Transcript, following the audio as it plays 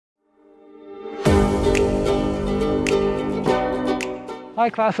Hi,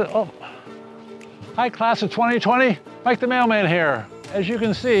 class of 2020. Mike the mailman here. As you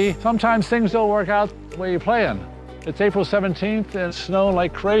can see, sometimes things don't work out the way you plan. It's April 17th and it's snowing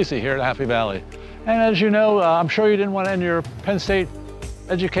like crazy here in Happy Valley. And as you know, I'm sure you didn't want to end your Penn State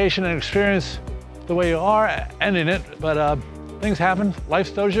education and experience the way you are ending it, but things happen.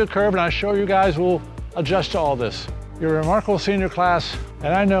 Life throws you a curve, and I'm sure you guys will adjust to all this. You're a remarkable senior class,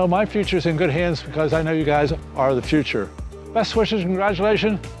 and I know my future's in good hands because I know you guys are the future. Best wishes,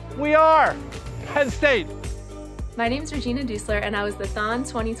 congratulations. We are Penn State. My name is Regina Dusler, and I was the Thon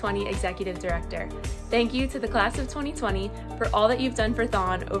 2020 Executive Director. Thank you to the class of 2020 for all that you've done for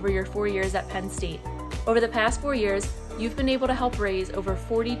Thon over your 4 years at Penn State. Over the past 4 years, you've been able to help raise over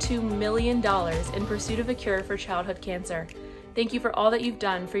 $42 million in pursuit of a cure for childhood cancer. Thank you for all that you've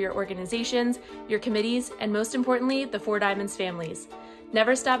done for your organizations, your committees, and most importantly, the Four Diamonds families.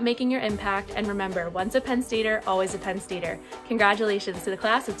 Never stop making your impact, and remember, once a Penn Stater, always a Penn Stater. Congratulations to the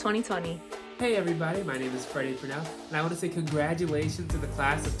class of 2020. Hey everybody, my name is Freddie Purnell, and I want to say congratulations to the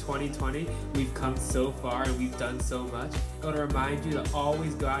class of 2020. We've come so far and we've done so much. I want to remind you to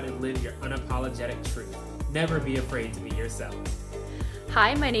always go out and live your unapologetic truth. Never be afraid to be yourself.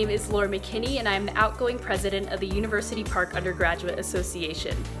 Hi, my name is Laura McKinney, and I'm the outgoing president of the University Park Undergraduate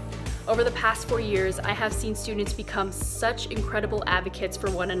Association. Over the past 4 years, I have seen students become such incredible advocates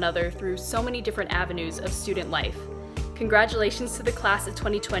for one another through so many different avenues of student life. Congratulations to the class of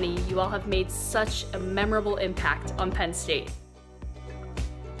 2020. You all have made such a memorable impact on Penn State.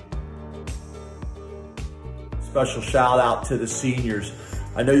 Special shout out to the seniors.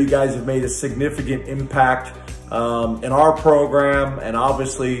 I know you guys have made a significant impact in our program and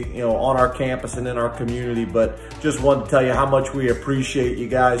obviously, on our campus and in our community, but just wanted to tell you how much we appreciate you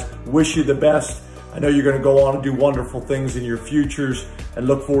guys. Wish you the best. I know you're going to go on and do wonderful things in your futures, and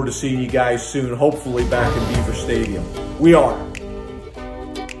look forward to seeing you guys soon, hopefully back in Beaver Stadium. We are.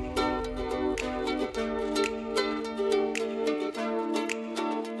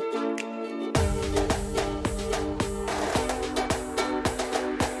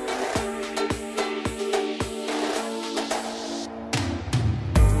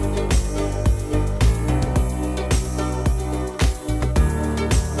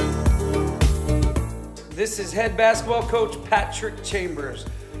 This is head basketball coach Patrick Chambers.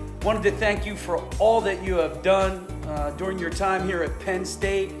 Wanted to thank you for all that you have done during your time here at Penn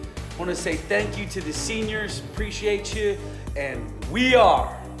State. Want to say thank you to the seniors, appreciate you, and we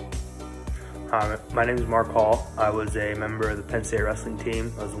are. Hi, my name is Mark Hall. I was a member of the Penn State wrestling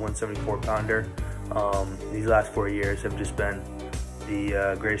team. I was a 174 pounder. These last 4 years have just been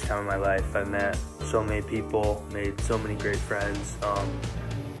the greatest time of my life. I've met so many people, made so many great friends,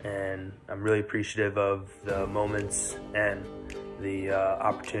 and I'm really appreciative of the moments and the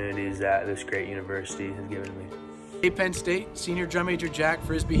opportunities that this great university has given me. Hey Penn State, senior drum major Jack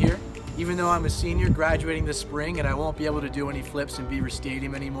Frisbee here. Even though I'm a senior graduating this spring and I won't be able to do any flips in Beaver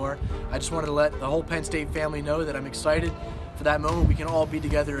Stadium anymore, I just wanted to let the whole Penn State family know that I'm excited for that moment we can all be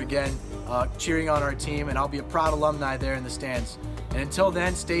together again, cheering on our team, and I'll be a proud alumni there in the stands. And until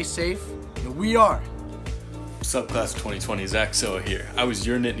then, stay safe. We are. What's up, class of 2020? Zach Soa here. I was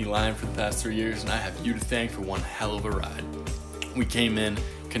your Nittany Lion for the past 3 years, and I have you to thank for one hell of a ride. We came in,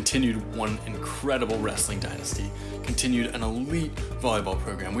 continued one incredible wrestling dynasty, continued an elite volleyball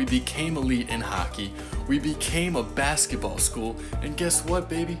program. We became elite in hockey. We became a basketball school, and guess what,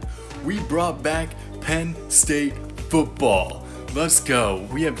 baby? We brought back Penn State football. Let's go.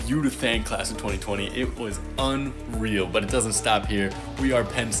 We have you to thank, class of 2020. It was unreal, but it doesn't stop here. We are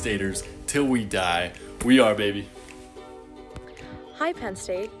Penn Staters till we die. We are, baby. Hi Penn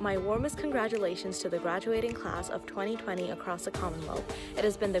State, my warmest congratulations to the graduating class of 2020 across the Commonwealth. It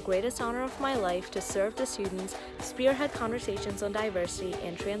has been the greatest honor of my life to serve the students, spearhead conversations on diversity,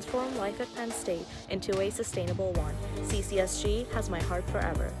 and transform life at Penn State into a sustainable one. CCSG has my heart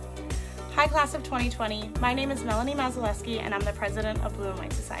forever. Hi class of 2020, my name is Melanie Mazaleski and I'm the president of Blue and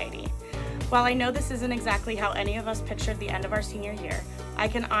White Society. While I know this isn't exactly how any of us pictured the end of our senior year, I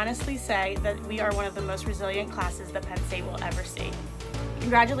can honestly say that we are one of the most resilient classes that Penn State will ever see.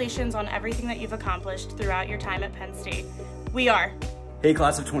 Congratulations on everything that you've accomplished throughout your time at Penn State. We are. Hey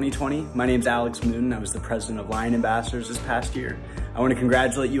class of 2020, my name's Alex Moon. I was the president of Lion Ambassadors this past year. I want to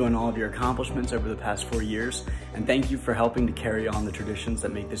congratulate you on all of your accomplishments over the past 4 years, and thank you for helping to carry on the traditions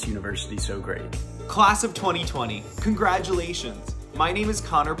that make this university so great. Class of 2020, congratulations. My name is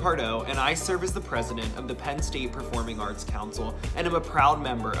Connor Pardo, and I serve as the president of the Penn State Performing Arts Council, and am a proud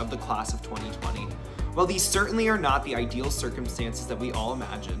member of the class of 2020. While these certainly are not the ideal circumstances that we all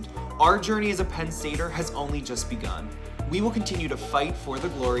imagined, our journey as a Penn Stater has only just begun. we will continue to fight for the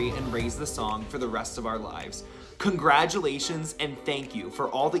glory and raise the song for the rest of our lives. Congratulations and thank you for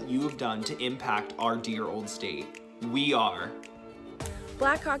all that you have done to impact our dear old state. We are.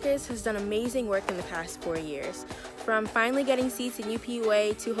 Black Caucus has done amazing work in the past 4 years. From finally getting seats in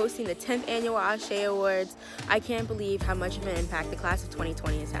UPUA to hosting the 10th annual Ashe Awards, I can't believe how much of an impact the class of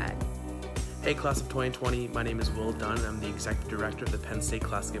 2020 has had. Hey Class of 2020, my name is Will Dunn and I'm the Executive Director of the Penn State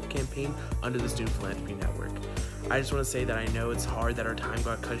Class Gift Campaign under the Student Philanthropy Network. I just want to say that I know it's hard that our time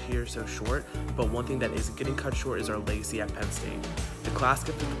got cut here so short, but one thing that isn't getting cut short is our legacy at Penn State. The Class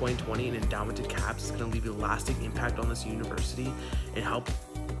Gift of 2020 and endowment to CAPS is going to leave a lasting impact on this university and help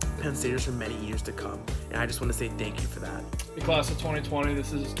Penn Staters for many years to come, and I just want to say thank you for that. The Class of 2020,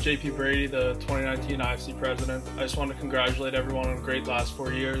 this is JP Brady, the 2019 IFC President. I just want to congratulate everyone on a great last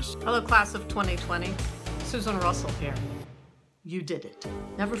 4 years. Hello Class of 2020, Susan Russell here. You did it.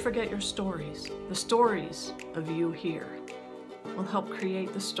 Never forget your stories. The stories of you here will help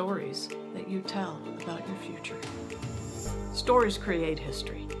create the stories that you tell about your future. Stories create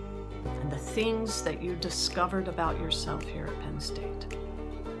history, and the things that you discovered about yourself here at Penn State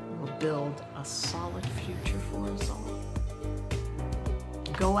will build a solid future for us all.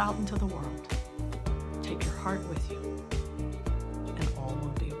 Go out into the world, take your heart with you, and all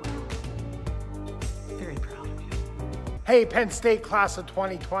will be well. Very proud of you. Hey Penn State Class of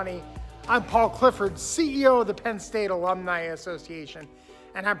 2020, I'm Paul Clifford, CEO of the Penn State Alumni Association,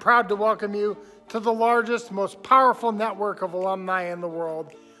 and I'm proud to welcome you to the largest, most powerful network of alumni in the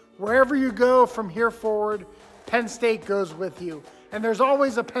world. Wherever you go from here forward, Penn State goes with you, and there's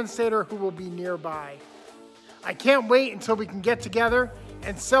always a Penn Stater who will be nearby. I can't wait until we can get together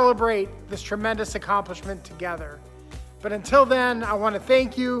and celebrate this tremendous accomplishment together. But until then, I want to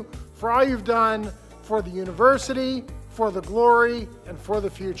thank you for all you've done for the university, for the glory, and for the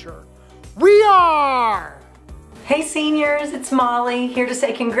future. We are! Hey seniors, it's Molly, here to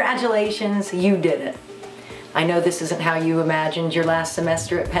say congratulations, you did it. I know this isn't how you imagined your last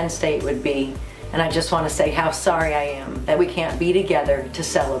semester at Penn State would be, and I just want to say how sorry I am that we can't be together to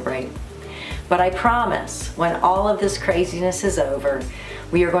celebrate. But I promise, when all of this craziness is over,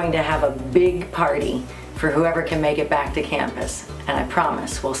 we are going to have a big party for whoever can make it back to campus, and I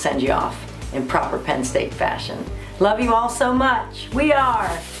promise we'll send you off in proper Penn State fashion. Love you all so much. We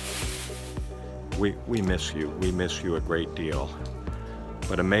are. We miss you. We miss you a great deal.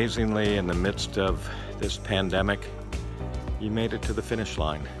 But amazingly, in the midst of this pandemic, you made it to the finish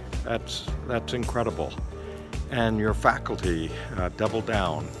line. That's incredible. And your faculty doubled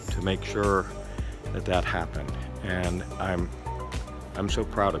down to make sure that that happened. And I'm so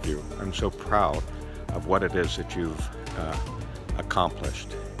proud of you. I'm so proud of what it is that you've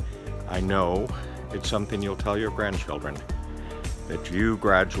accomplished. I know it's something you'll tell your grandchildren, that you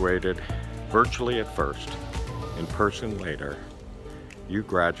graduated virtually at first, in person later. You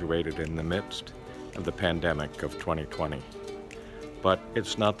graduated in the midst of the pandemic of 2020. But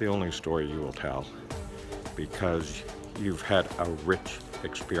it's not the only story you will tell, because you've had a rich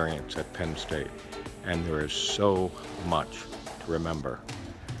experience at Penn State, and there is so much to remember.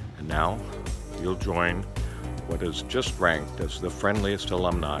 And now you'll join what is just ranked as the friendliest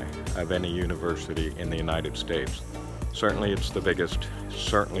alumni of any university in the United States. Certainly it's the biggest,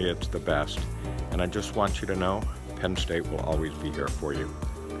 certainly it's the best, and I just want you to know Penn State will always be here for you.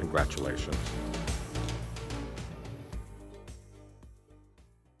 Congratulations.